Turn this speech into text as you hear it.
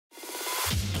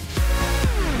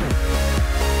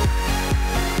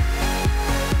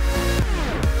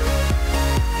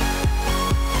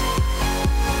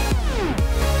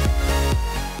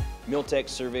Milltek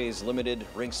Surveys Ltd,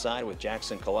 Rinkside with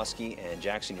Jaxan Kaluski. And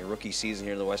Jaxan, your rookie season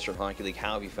here in the Western Hockey League,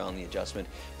 how have you found the adjustment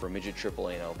from midget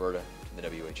AAA in Alberta to the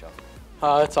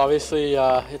WHL? It's obviously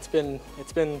it's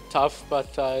been tough,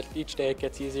 but each day it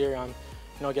gets easier. You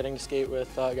know, getting to skate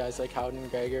with guys like Howden,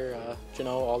 Gregor, Janot,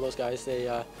 all those guys,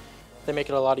 they make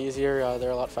it a lot easier.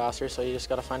 They're a lot faster, so you just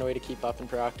got to find a way to keep up in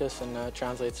practice, and it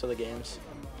translates to the games.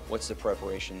 What's the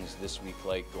preparations this week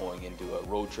like going into a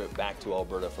road trip back to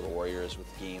Alberta for the Warriors with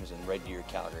games in Red Deer,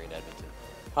 Calgary, and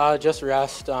Edmonton? Just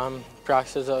rest.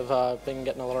 Practices have been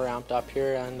getting a little ramped up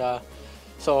here, and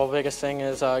so the biggest thing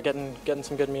is getting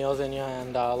some good meals in you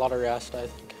and a lot of rest, I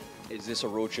think. Is this a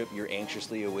road trip you're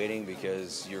anxiously awaiting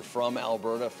because you're from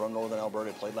Alberta, from Northern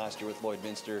Alberta, played last year with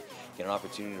Lloydminster, get an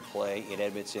opportunity to play in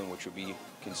Edmonton, which would be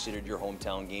considered your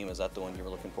hometown game? Is that the one you were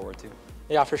looking forward to?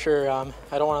 Yeah, for sure. I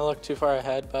don't want to look too far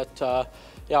ahead, but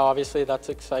yeah, obviously that's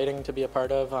exciting to be a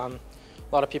part of. A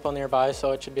lot of people nearby,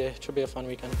 so it should be a fun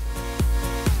weekend.